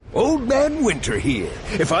Old Man Winter here.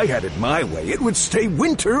 If I had it my way, it would stay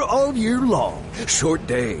winter all year long. Short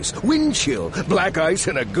days, wind chill, black ice,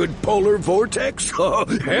 and a good polar vortex. Oh,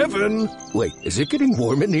 heaven! Wait, is it getting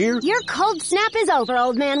warm in here? Your cold snap is over,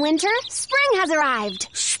 Old Man Winter. Spring has arrived.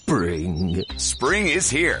 Spring. Spring is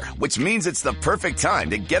here, which means it's the perfect time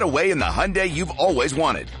to get away in the Hyundai you've always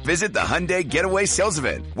wanted. Visit the Hyundai Getaway Sales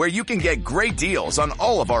Event, where you can get great deals on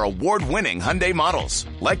all of our award-winning Hyundai models,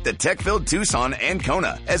 like the tech-filled Tucson and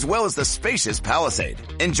Kona, as well as the spacious Palisade.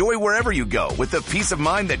 Enjoy wherever you go with the peace of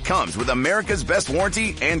mind that comes with America's best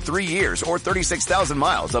warranty and 3 years or 36,000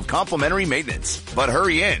 miles of complimentary maintenance. But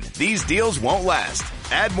hurry in, these deals won't last.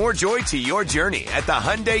 Add more joy to your journey at the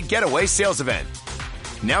Hyundai Getaway Sales Event.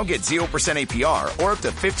 Now get 0% APR or up to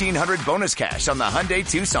 $1,500 bonus cash on the Hyundai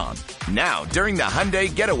Tucson. Now, during the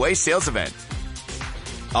Hyundai Getaway Sales Event.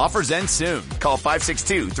 Offers end soon. Call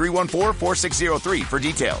 562-314-4603 for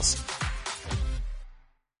details.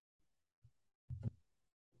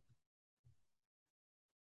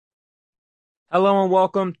 Hello and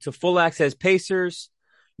welcome to Full Access Pacers,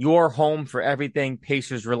 your home for everything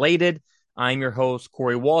Pacers related. I'm your host,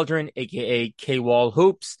 Corey Waldron, aka K-Wall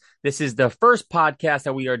Hoops. This is the first podcast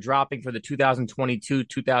that we are dropping for the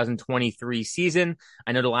 2022-2023 season.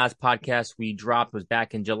 I know the last podcast we dropped was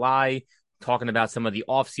back in July, talking about some of the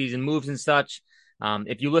off-season moves and such.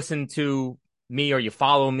 If you listen to me or you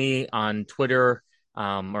follow me on Twitter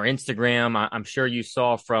or Instagram, I'm sure you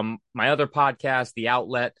saw from my other podcast, The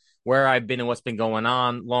Outlet, where I've been and what's been going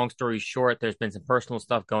on. Long story short, there's been some personal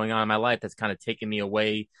stuff going on in my life that's kind of taken me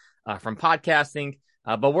away from podcasting.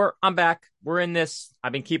 But I'm back. We're in this.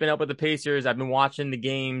 I've been keeping up with the Pacers. I've been watching the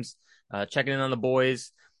games, checking in on the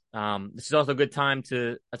boys. This is also a good time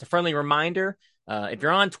as a friendly reminder. If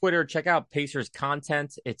you're on Twitter, check out Pacers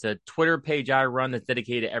content. It's a Twitter page I run that's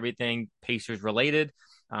dedicated to everything Pacers related.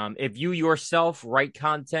 If you yourself write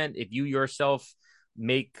content, if you yourself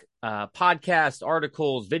make podcasts,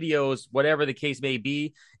 articles, videos, whatever the case may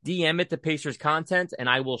be, DM it to Pacers content and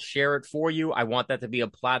I will share it for you. I want that to be a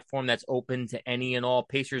platform that's open to any and all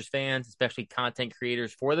Pacers fans, especially content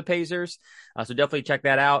creators for the Pacers. So definitely check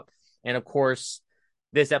that out. And of course,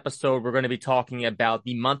 this episode, we're going to be talking about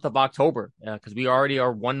the month of October because we already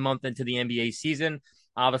are 1 month into the NBA season.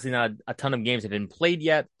 Obviously, not a ton of games have been played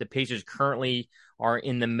yet. The Pacers currently are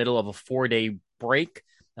in the middle of a 4-day break.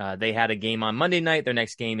 They had a game on Monday night. Their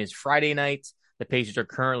next game is Friday night. The Pacers are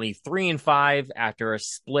currently 3-5 after a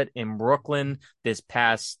split in Brooklyn this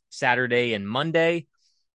past Saturday and Monday.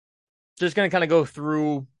 Just going to kind of go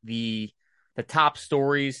through the top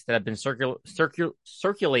stories that have been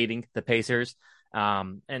circulating the Pacers,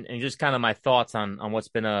 and just kind of my thoughts on what's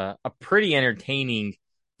been a pretty entertaining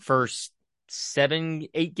first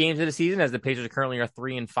 7-8 games of the season, as the Pacers currently are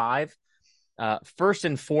 3-5. First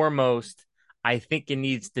and foremost, I think it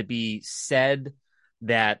needs to be said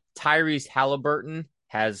that Tyrese Halliburton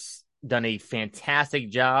has done a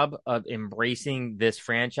fantastic job of embracing this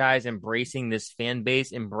franchise, embracing this fan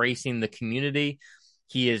base, embracing the community.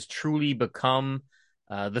 He has truly become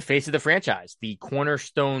the face of the franchise, the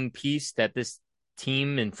cornerstone piece that this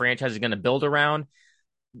team and franchise is going to build around.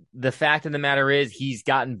 The fact of the matter is he's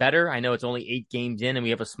gotten better. I know it's only 8 games in and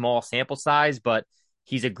we have a small sample size, but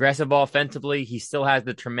he's aggressive offensively. He still has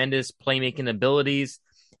the tremendous playmaking abilities.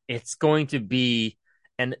 It's going to be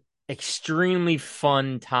an extremely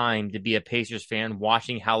fun time to be a Pacers fan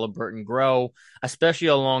watching Halliburton grow, especially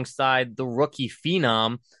alongside the rookie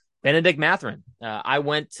phenom, Bennedict Mathurin. I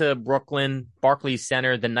went to Brooklyn, Barclays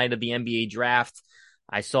Center, the night of the NBA draft.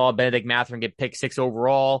 I saw Bennedict Mathurin get picked 6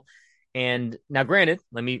 overall. And now, granted,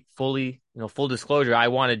 let me full disclosure, I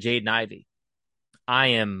wanted Jaden Ivey. I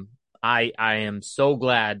am so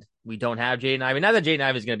glad we don't have Jaden Ivey. Not that Jaden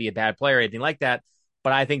Ivey is going to be a bad player or anything like that,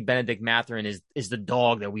 but I think Bennedict Mathurin is the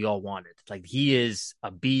dog that we all wanted. Like, he is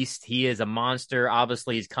a beast. He is a monster.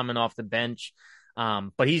 Obviously, he's coming off the bench,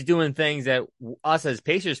 but he's doing things that us as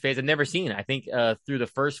Pacers fans have never seen. I think through the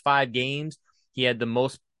first 5 games, he had the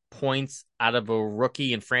most points out of a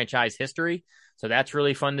rookie in franchise history. So that's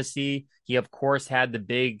really fun to see. He, of course, had the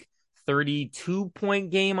big 32-point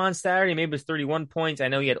game on Saturday. Maybe it was 31 points. I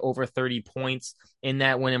know he had over 30 points in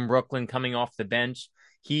that win in Brooklyn coming off the bench.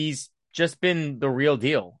 He's just been the real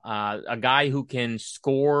deal. A guy who can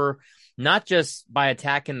score not just by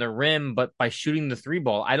attacking the rim, but by shooting the 3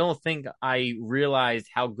 ball. I don't think I realized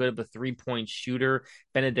how good of a 3-point shooter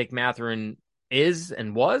Bennedict Mathurin is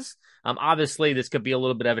and was. Obviously, this could be a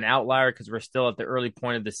little bit of an outlier because we're still at the early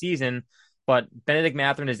point of the season. But Bennedict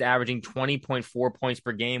Mathurin is averaging 20.4 points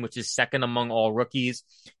per game, which is second among all rookies.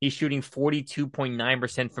 He's shooting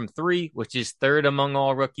 42.9% from 3, which is third among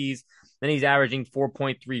all rookies. Then he's averaging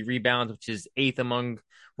 4.3 rebounds, which is 8th among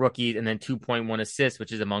rookies, and then 2.1 assists,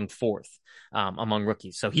 which is among fourth among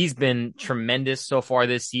rookies. So he's been tremendous so far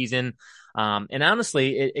this season. And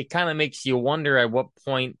honestly, it kind of makes you wonder at what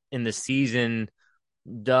point in the season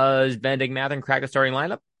does Bennedict Mathurin crack the starting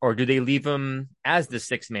lineup, or do they leave him as the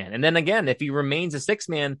sixth man? And then again, if he remains a sixth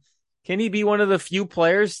man, can he be one of the few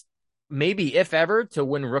players, maybe if ever, to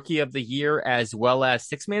win Rookie of the Year as well as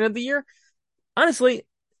Sixth Man of the Year? Honestly,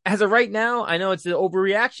 as of right now, I know it's an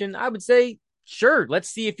overreaction. I would say, sure, let's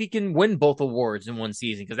see if he can win both awards in one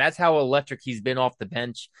season, because that's how electric he's been off the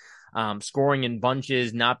bench, scoring in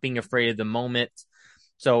bunches, not being afraid of the moment.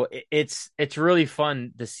 So it's really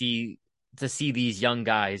fun to see these young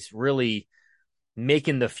guys really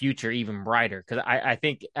making the future even brighter. Because I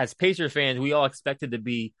think as Pacers fans, we all expected to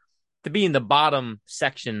be in the bottom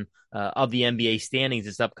section of the NBA standings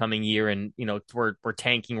this upcoming year, and we're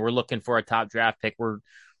tanking. We're looking for a top draft pick. We're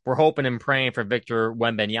hoping and praying for Victor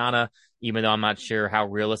Wembanyama, even though I'm not sure how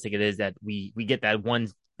realistic it is that we get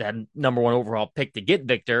that number one overall pick to get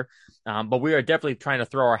Victor. But we are definitely trying to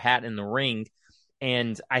throw our hat in the ring.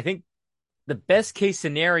 And I think the best case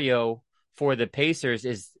scenario for the Pacers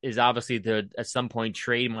is obviously to at some point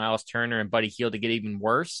trade Miles Turner and Buddy Hield to get even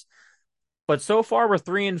worse. But so far we're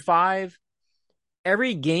 3-5.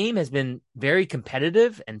 Every game has been very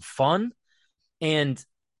competitive and fun. And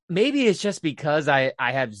maybe it's just because I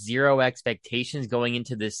have zero expectations going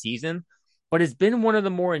into this season, but it's been one of the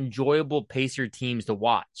more enjoyable Pacer teams to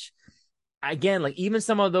watch. Again, like even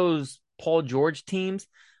some of those Paul George teams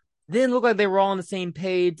didn't look like they were all on the same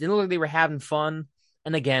page. Didn't look like they were having fun.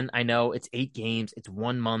 And again, I know it's 8 games. It's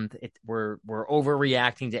 1 month. We're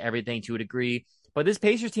overreacting to everything to a degree. But this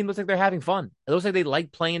Pacers team looks like they're having fun. It looks like they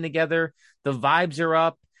like playing together. The vibes are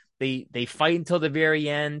up. They fight until the very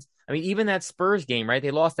end. I mean, even that Spurs game, right?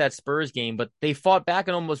 They lost that Spurs game, but they fought back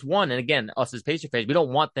and almost won. And again, us as Pacers fans, we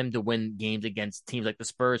don't want them to win games against teams like the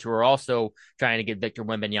Spurs, who are also trying to get Victor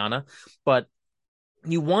Wembanyama. But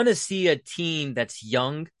you want to see a team that's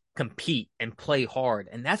young compete and play hard.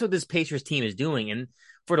 And that's what this Pacers team is doing. And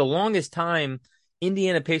for the longest time,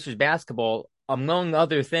 Indiana Pacers basketball, among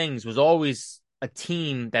other things, was always a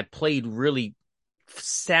team that played really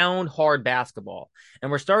sound, hard basketball.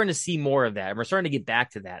 And we're starting to see more of that. And we're starting to get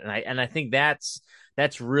back to that. And I think that's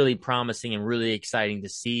really promising and really exciting to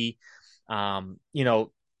see.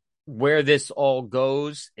 Where this all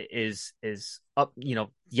goes is up,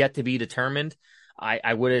 yet to be determined.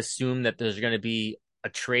 I would assume that there's going to be a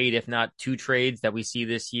trade, if not 2 trades, that we see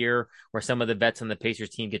this year where some of the vets on the Pacers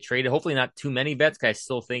team get traded. Hopefully not too many vets, because I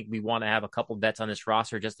still think we want to have a couple vets on this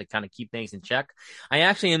roster just to kind of keep things in check. I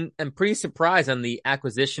actually am pretty surprised on the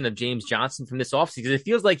acquisition of James Johnson from this offseason, because it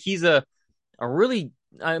feels like he's a really,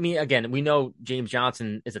 I mean, again, we know James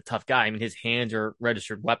Johnson is a tough guy. I mean, his hands are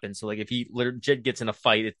registered weapons. So like if he legit gets in a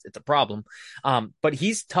fight, it's a problem. But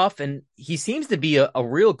he's tough, and he seems to be a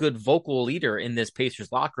real good vocal leader in this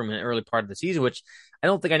Pacers locker room in the early part of the season, which I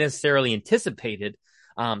don't think I necessarily anticipated.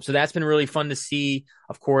 So that's been really fun to see.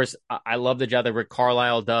 Of course, I love the job that Rick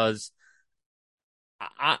Carlisle does.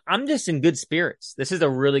 I'm just in good spirits. This is a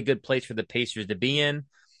really good place for the Pacers to be in.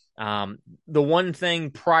 The one thing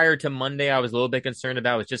prior to Monday I was a little bit concerned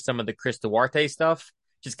about was just some of the Chris Duarte stuff.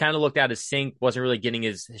 Just kind of looked out of sync, wasn't really getting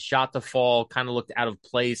his shot to fall, kind of looked out of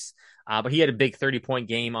place. But he had a big 30-point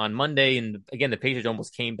game on Monday. And again, the Pacers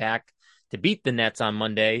almost came back to beat the Nets on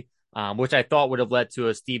Monday, which I thought would have led to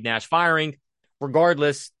a Steve Nash firing.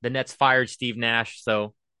 Regardless, the Nets fired Steve Nash,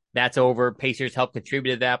 so that's over. Pacers helped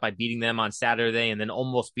contribute to that by beating them on Saturday and then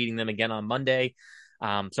almost beating them again on Monday.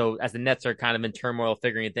 So as the Nets are kind of in turmoil,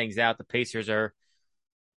 figuring things out, the Pacers are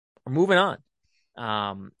moving on.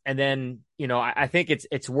 And then, I think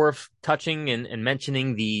it's worth touching and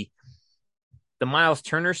mentioning the Miles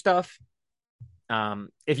Turner stuff.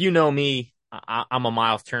 If you know me, I'm a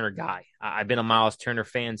Miles Turner guy. I've been a Miles Turner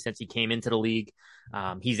fan since he came into the league.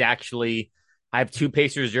 I have 2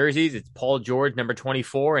 Pacers jerseys. It's Paul George, number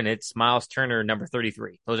 24, and it's Miles Turner, number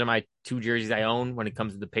 33. Those are my 2 jerseys I own when it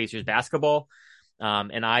comes to the Pacers basketball.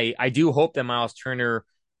 And I do hope that Miles Turner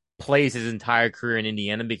plays his entire career in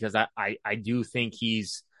Indiana, because I do think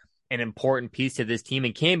he's an important piece to this team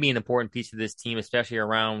and can be an important piece to this team, especially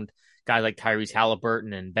around guys like Tyrese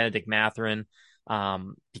Halliburton and Bennedict Mathurin,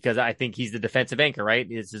 because I think he's the defensive anchor, right?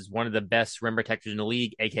 This is one of the best rim protectors in the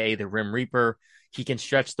league, aka the Rim Reaper. He can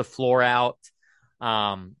stretch the floor out.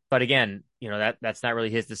 But again, that's not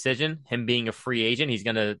really his decision. Him being a free agent, he's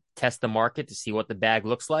going to test the market to see what the bag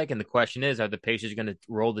looks like. And the question is, are the Pacers going to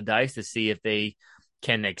roll the dice to see if they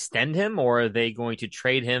can extend him, or are they going to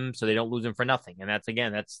trade him so they don't lose him for nothing? And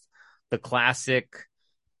that's the classic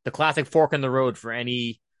fork in the road for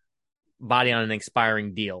any body on an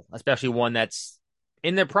expiring deal, especially one that's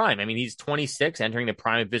in their prime. I mean, he's 26, entering the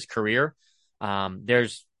prime of his career.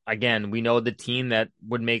 Again, we know the team that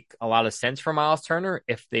would make a lot of sense for Miles Turner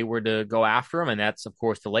if they were to go after him. And that's, of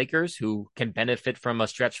course, the Lakers, who can benefit from a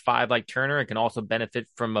stretch five like Turner and can also benefit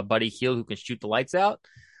from a Buddy Hield who can shoot the lights out.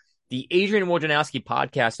 The Adrian Wojnarowski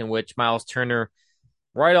podcast, in which Miles Turner,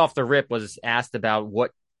 right off the rip, was asked about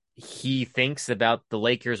what he thinks about the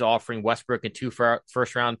Lakers offering Westbrook and 2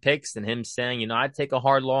 first round picks, and him saying, I'd take a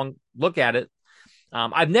hard, long look at it.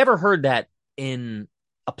 I've never heard that in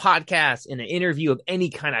a podcast, in an interview of any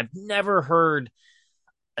kind. I've never heard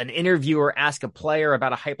an interviewer ask a player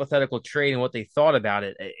about a hypothetical trade and what they thought about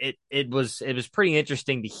it. It was pretty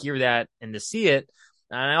interesting to hear that and to see it.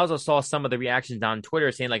 And I also saw some of the reactions on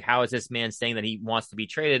Twitter saying, like, how is this man saying that he wants to be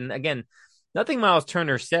traded? And again, nothing Miles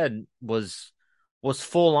Turner said was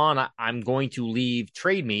full on, I'm going to leave,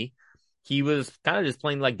 trade me. He was kind of just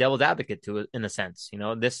playing like devil's advocate to it, in a sense.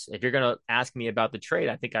 If you're going to ask me about the trade,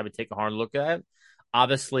 I think I would take a hard look at it.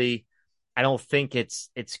 Obviously, I don't think it's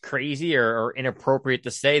crazy or inappropriate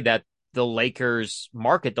to say that the Lakers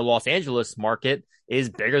market, the Los Angeles market, is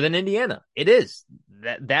bigger than Indiana. It is.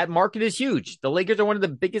 That market is huge. The Lakers are one of the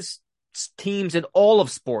biggest teams in all of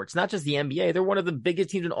sports, not just the NBA. They're one of the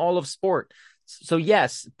biggest teams in all of sport. So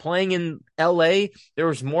yes, playing in LA,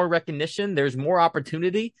 there's more recognition, there's more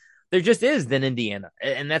opportunity. There just is than Indiana.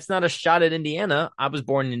 And that's not a shot at Indiana. I was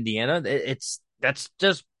born in Indiana. That's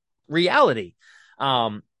just reality.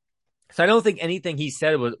 So I don't think anything he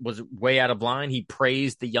said was way out of line. He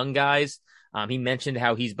praised the young guys. He mentioned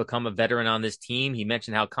how he's become a veteran on this team. He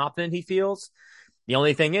mentioned how confident he feels. The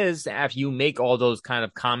only thing is, after you make all those kind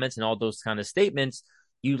of comments and all those kind of statements,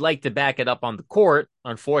 you'd like to back it up on the court.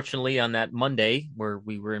 Unfortunately, on that Monday where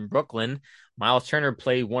we were in Brooklyn, Miles Turner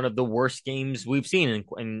played one of the worst games we've seen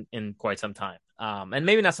in quite some time. And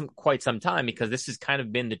maybe not quite some time, because this has kind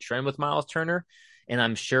of been the trend with Miles Turner. And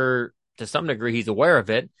I'm sure to some degree he's aware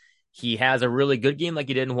of it. He has a really good game like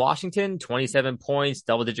he did in Washington, 27 points,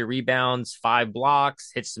 double-digit rebounds, 5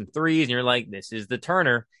 blocks, hits some threes, and you're like, this is the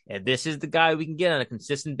Turner, and this is the guy we can get on a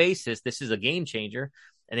consistent basis. This is a game changer.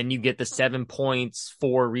 And then you get the 7 points,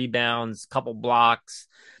 4 rebounds, couple blocks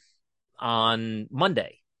on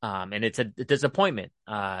Monday. And it's a disappointment.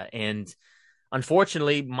 And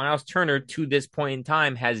unfortunately, Miles Turner, to this point in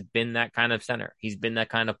time, has been that kind of center. He's been that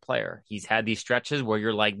kind of player. He's had these stretches where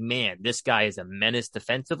you're like, man, this guy is a menace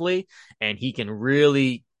defensively, and he can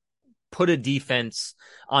really put a defense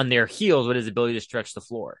on their heels with his ability to stretch the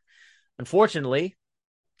floor. Unfortunately,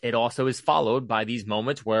 it also is followed by these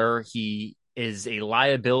moments where he is a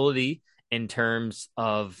liability in terms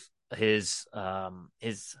of his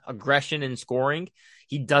aggression in scoring.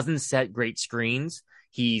 He doesn't set great screens.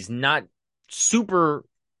 He's not super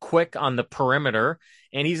quick on the perimeter,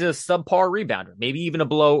 and he's a subpar rebounder, maybe even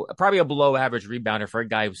probably a below average rebounder for a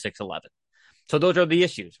guy who's 6'11". So those are the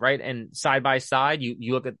issues, right? And side by side,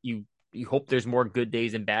 you look at, you hope there's more good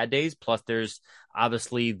days and bad days. Plus there's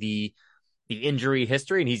obviously the injury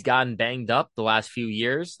history, and he's gotten banged up the last few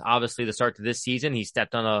years. Obviously the start to this season, he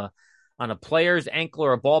stepped on a player's ankle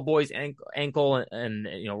or a ball boy's ankle and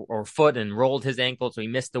or foot, and rolled his ankle. So he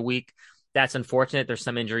missed a week. That's unfortunate. There's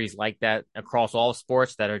some injuries like that across all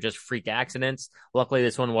sports that are just freak accidents. Luckily,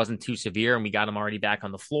 this one wasn't too severe, and we got him already back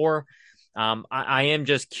on the floor. I am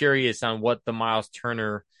just curious on what the Miles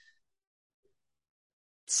Turner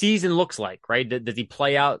season looks like, right? Does he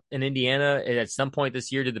play out in Indiana at some point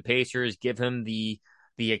this year? Did the Pacers give him the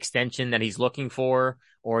extension that he's looking for,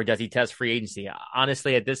 or does he test free agency?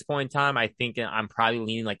 Honestly, at this point in time, I think I'm probably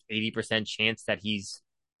leaning like 80% chance that he's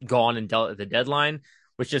gone and dealt at the deadline,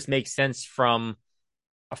 which just makes sense from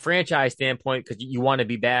a franchise standpoint, because you want to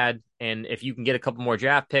be bad. And if you can get a couple more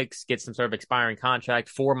draft picks, get some sort of expiring contract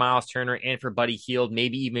for Miles Turner and for Buddy Hield,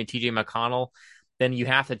 maybe even TJ McConnell, then you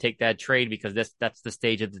have to take that trade, because that's the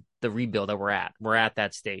stage of the rebuild that we're at. We're at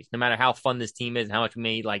that stage. No matter how fun this team is and how much we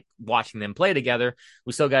may like watching them play together,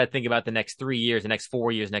 we still got to think about the next 3 years, the next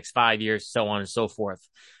 4 years, next 5 years, so on and so forth.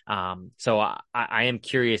 So I am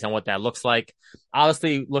curious on what that looks like.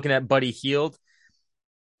 Obviously, looking at Buddy Hield,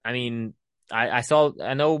 I mean, I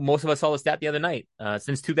know most of us saw the stat the other night.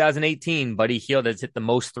 Since 2018, Buddy Hield has hit the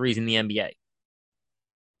most threes in the NBA.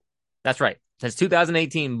 That's right. Since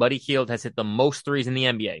 2018, Buddy Hield has hit the most threes in the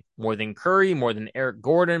NBA. More than Curry, more than Eric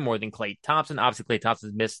Gordon, more than Klay Thompson. Obviously, Klay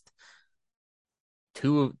Thompson's missed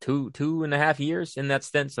two and a half years in that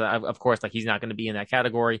stint. So, of course, like, he's not going to be in that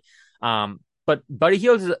category. But Buddy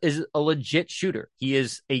Hield is a legit shooter. He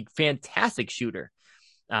is a fantastic shooter.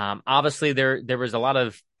 Obviously, there was a lot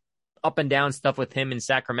of up and down stuff with him in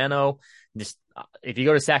Sacramento. Just if you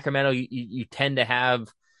go to Sacramento, you tend to have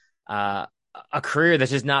a career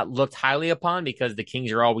that's just not looked highly upon because the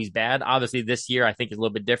Kings are always bad. Obviously, this year I think is a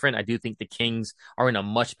little bit different. I do think the Kings are in a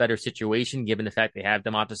much better situation given the fact they have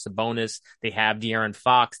Domantas Sabonis, they have De'Aaron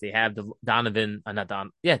Fox, they have not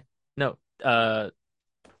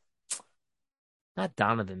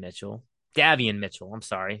Donovan Mitchell. Davion Mitchell. I'm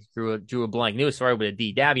sorry. Drew a blank. Knew it started with a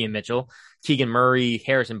D. Davion Mitchell, Keegan Murray,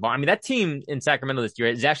 Harrison Barnes. I mean, that team in Sacramento this year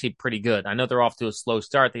is actually pretty good. I know they're off to a slow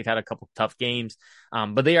start. They've had a couple tough games,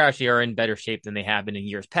 but they actually are in better shape than they have been in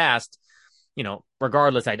years past.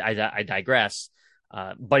 Regardless, I digress.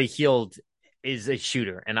 Buddy Hield is a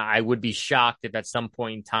shooter, and I would be shocked if at some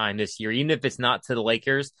point in time this year, even if it's not to the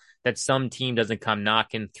Lakers, that some team doesn't come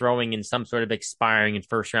knocking, throwing in some sort of expiring and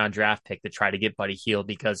first-round draft pick to try to get Buddy Hield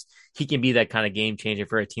because he can be that kind of game changer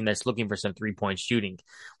for a team that's looking for some three-point shooting,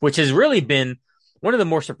 which has really been one of the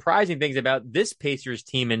more surprising things about this Pacers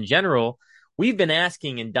team in general. We've been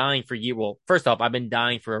asking and dying for years. Well, first off, I've been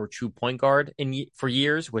dying for a true point guard for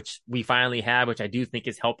years, which we finally have, which I do think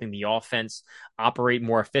is helping the offense operate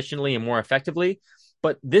more efficiently and more effectively.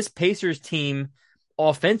 But this Pacers team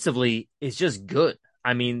offensively is just good.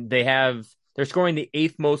 I mean, they're scoring the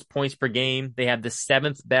 8th most points per game. They have the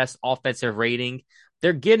 7th best offensive rating.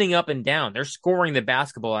 They're getting up and down. They're scoring the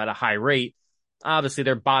basketball at a high rate. Obviously,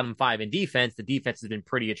 they're bottom 5 in defense. The defense has been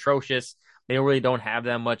pretty atrocious. They really don't have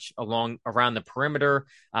that much around the perimeter.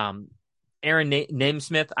 Aaron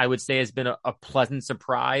Nesmith, I would say, has been a pleasant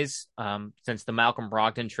surprise since the Malcolm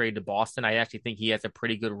Brogdon trade to Boston. I actually think he has a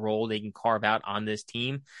pretty good role they can carve out on this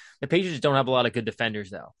team. The Pacers don't have a lot of good defenders,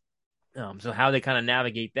 though. So how they kind of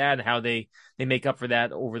navigate that and how they make up for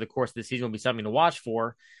that over the course of the season will be something to watch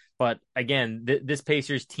for. But again, this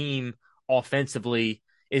Pacers team offensively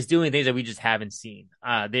is doing things that we just haven't seen.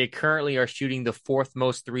 They currently are shooting the 4th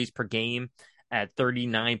most threes per game at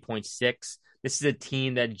 39.6. This is a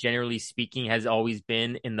team that, generally speaking, has always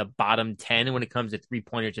been in the bottom 10 when it comes to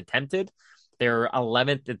three-pointers attempted. They're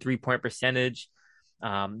 11th in three-point percentage.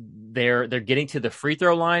 They're getting to the free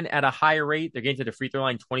throw line at a high rate. They're getting to the free throw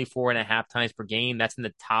line 24.5 times per game. That's in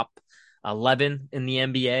the top 11 in the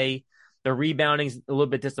NBA. The rebounding is a little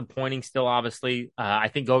bit disappointing still, obviously. I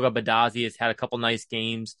think Goga Badazi has had a couple nice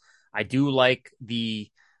games. I do like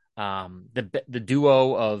the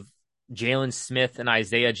duo of Jalen Smith and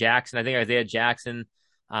Isaiah Jackson. I think Isaiah Jackson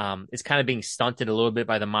is kind of being stunted a little bit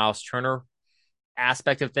by the Miles Turner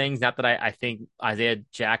aspect of things. Not that I think Isaiah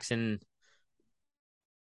Jackson...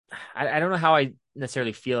 I don't know how I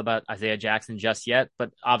necessarily feel about Isaiah Jackson just yet,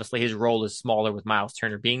 but obviously his role is smaller with Miles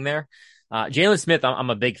Turner being there. Jalen Smith, I'm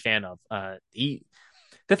a big fan of. The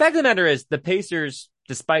fact of the matter is the Pacers,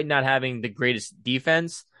 despite not having the greatest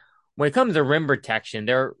defense, when it comes to rim protection,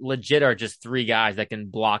 they're legit are just 3 guys that can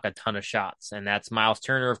block a ton of shots. And that's Miles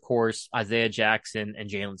Turner, of course, Isaiah Jackson, and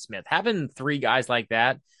Jalen Smith. Having 3 guys like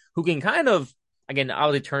that who can kind of, again,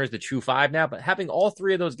 obviously Turner's the true 5 now, but having all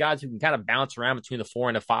 3 of those guys who can kind of bounce around between the 4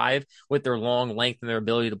 and the 5 with their long length and their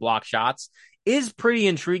ability to block shots is pretty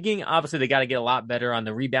intriguing. Obviously, they got to get a lot better on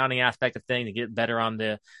the rebounding aspect of things, to get better on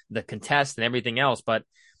the contest and everything else. But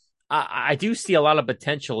I do see a lot of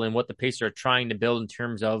potential in what the Pacers are trying to build in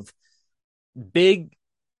terms of big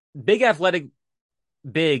athletic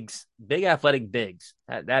bigs.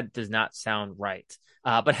 That does not sound right.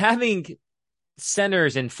 But having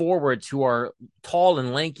centers and forwards who are tall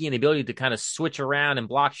and lanky and the ability to kind of switch around and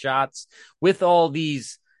block shots with all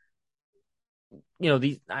these,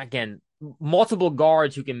 again, multiple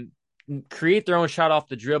guards who can create their own shot off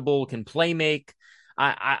the dribble, can play make.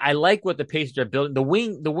 I like what the Pacers are building.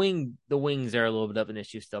 The wings are a little bit of an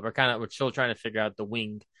issue still. We're still trying to figure out the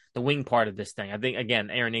wing part of this thing. I think, again,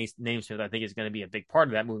 Aaron Nesmith, I think, is going to be a big part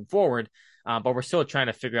of that moving forward. But we're still trying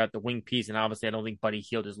to figure out the wing piece. And obviously, I don't think Buddy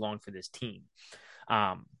Hield is long for this team.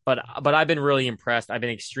 But I've been really impressed. I've been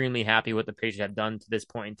extremely happy with what the Pacers have done to this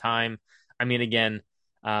point in time. I mean, again,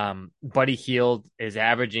 Buddy Hield is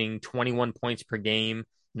averaging 21 points per game,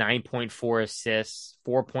 9.4 assists,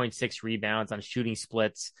 4.6 rebounds on shooting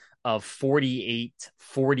splits of 48,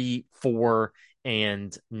 44,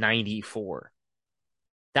 and 94.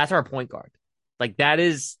 That's our point guard. Like, that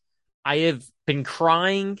is, I have been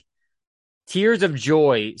crying tears of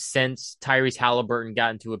joy since Tyrese Halliburton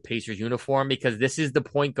got into a Pacers uniform, because this is the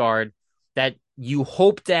point guard that you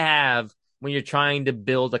hope to have when you're trying to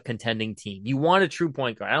build a contending team. You want a true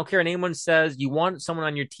point guard. I don't care what anyone says. You want someone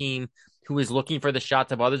on your team who is looking for the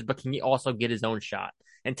shots of others, but can also get his own shot.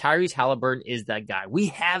 And Tyrese Halliburton is that guy. We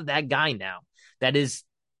have that guy now. That is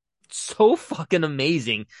so fucking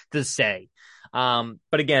amazing to say. But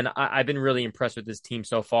again, I've been really impressed with this team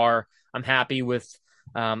so far. I'm happy with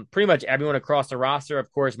pretty much everyone across the roster.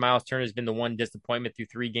 Of course, Miles Turner has been the one disappointment through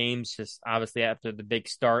 3 games, just obviously after the big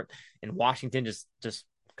start. And Washington just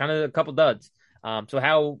kind of a couple duds. So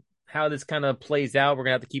how this kind of plays out, we're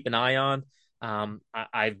gonna have to keep an eye on.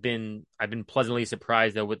 I've been pleasantly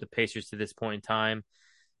surprised though with the Pacers to this point in time.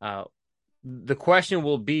 The question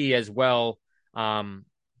will be as well,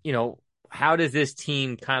 how does this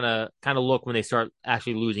team kind of look when they start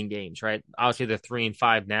actually losing games, right? Obviously they're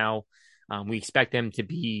 3-5 now. We expect them to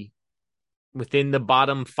be within the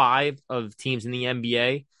bottom 5 of teams in the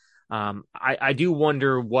NBA. I do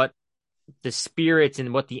wonder what the spirits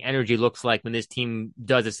and what the energy looks like when this team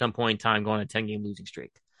does at some point in time go on a 10-game losing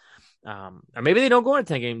streak. Or maybe they don't go on a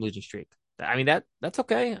 10-game losing streak. I mean, that's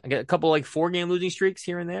okay. I get a couple 4-game losing streaks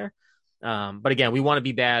here and there. But again, we want to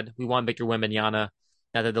be bad. We want Victor Wembanyama.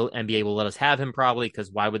 Not that the NBA will let us have him probably,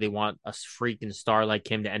 because why would they want a freaking star like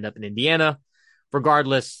him to end up in Indiana?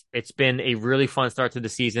 Regardless, it's been a really fun start to the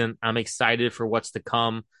season. I'm excited for what's to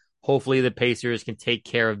come. Hopefully the Pacers can take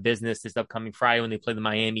care of business this upcoming Friday when they play the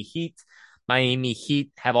Miami Heat. Miami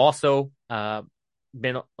Heat have also but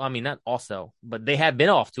they have been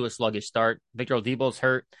off to a sluggish start. Victor Oladipo's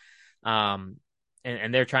hurt, and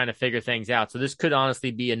they're trying to figure things out. So this could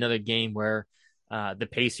honestly be another game where the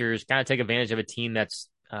Pacers kind of take advantage of a team that's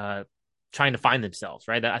trying to find themselves,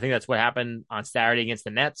 right? I think that's what happened on Saturday against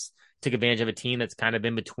the Nets. Took advantage of a team that's kind of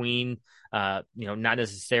in between, not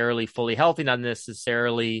necessarily fully healthy, not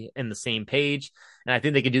necessarily in the same page. And I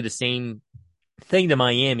think they could do the same thing to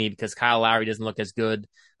Miami because Kyle Lowry doesn't look as good.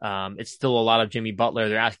 It's still a lot of Jimmy Butler.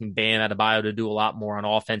 They're asking Bam Adebayo to do a lot more on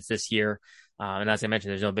offense this year. And as I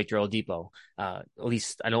mentioned, there's no Victor Oladipo. At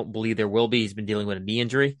least I don't believe there will be. He's been dealing with a knee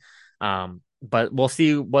injury. But we'll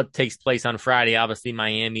see what takes place on Friday. Obviously,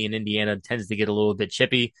 Miami and Indiana tends to get a little bit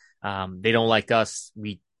chippy. They don't like us.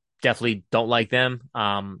 We definitely don't like them.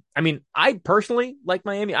 I personally like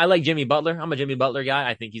Miami. I like Jimmy Butler. I'm a Jimmy Butler guy.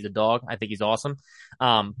 I think he's a dog. I think he's awesome.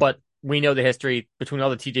 But we know the history between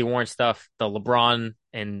all the TJ Warren stuff, the LeBron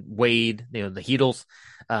and Wade, the Heatles.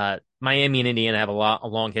 Miami and Indiana have a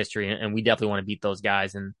long history, and we definitely want to beat those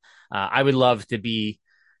guys. And I would love to be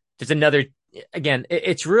just another. Again,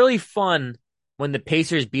 it's really fun when the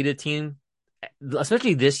Pacers beat a team,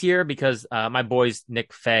 especially this year, because my boys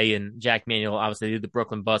Nick Fay and Jack Manuel obviously do the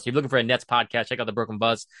Brooklyn Buzz. If you're looking for a Nets podcast, check out the Brooklyn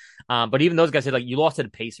Buzz. But even those guys said you lost to the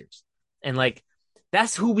Pacers, and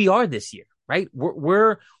that's who we are this year, right?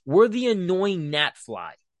 We're the annoying gnat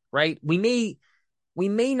fly, right? We may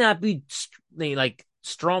not be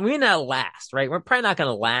strong. We may not last, right? We're probably not going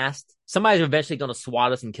to last. Somebody's eventually going to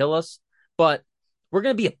swat us and kill us, but we're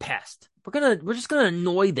going to be a pest. We're just going to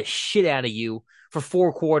annoy the shit out of you for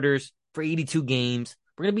 4 quarters, for 82 games.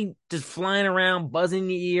 We're going to be just flying around, buzzing in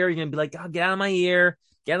your ear. You're going to be like, oh, get out of my ear,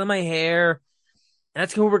 get out of my hair. And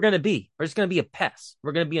that's who we're going to be. We're just going to be a pest.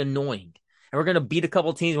 We're going to be annoying. And we're going to beat a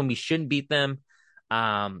couple teams when we shouldn't beat them.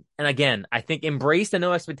 And again, I think embrace the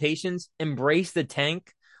no expectations, embrace the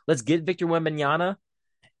tank. Let's get Victor Wembanyama.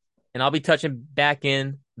 And I'll be touching back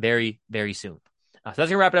in very, very soon. So that's going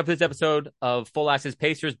to wrap it up for this episode of Full Access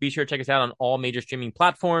Pacers. Be sure to check us out on all major streaming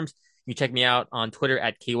platforms. You can check me out on Twitter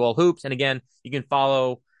at KWallHoops. And again, you can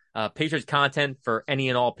follow Pacers content for any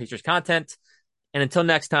and all Pacers content. And until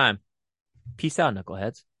next time, peace out,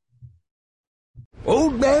 knuckleheads.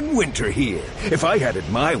 Old Man Winter here. If I had it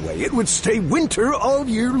my way, it would stay winter all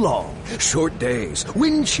year long. Short days,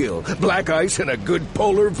 wind chill, black ice, and a good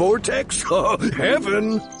polar vortex. Oh,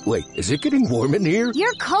 heaven. Wait, is it getting warm in here?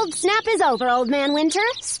 Your cold snap is over, Old Man Winter.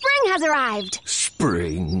 Spring has arrived.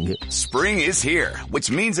 Spring. Spring is here,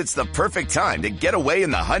 which means it's the perfect time to get away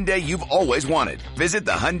in the Hyundai you've always wanted. Visit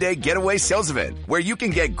the Hyundai Getaway Sales Event, where you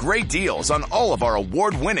can get great deals on all of our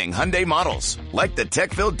award-winning Hyundai models, like the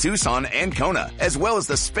tech-filled Tucson and Kona, as well as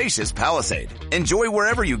the spacious Palisade. Enjoy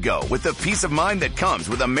wherever you go with the peace of mind that comes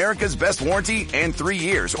with America's best warranty and 3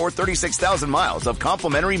 years or 36,000 miles of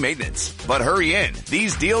complimentary maintenance. But hurry in,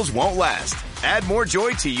 these deals won't last. Add more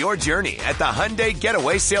joy to your journey at the Hyundai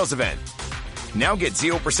Getaway Sales Event. Now get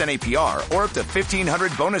 0% APR or up to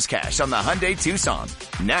 $1,500 bonus cash on the Hyundai Tucson.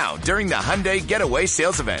 Now, during the Hyundai Getaway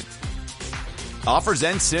Sales Event. Offers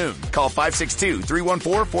end soon. Call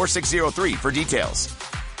 562-314-4603 for details.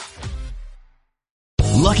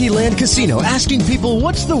 Lucky Land Casino, asking people,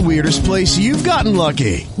 what's the weirdest place you've gotten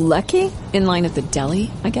lucky? Lucky? In line at the deli,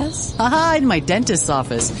 I guess? Aha, in my dentist's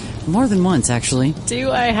office. More than once, actually.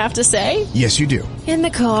 Do I have to say? Yes, you do. In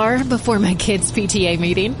the car before my kids' PTA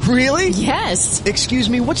meeting. Really? Yes. Excuse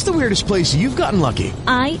me, what's the weirdest place you've gotten lucky?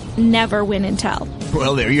 I never win and tell.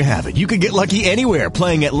 Well, there you have it. You can get lucky anywhere,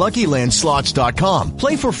 playing at LuckyLandSlots.com.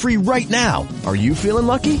 Play for free right now. Are you feeling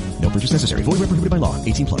lucky? No purchase necessary. Void where prohibited by law.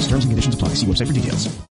 18+. Terms and conditions apply. See website for details.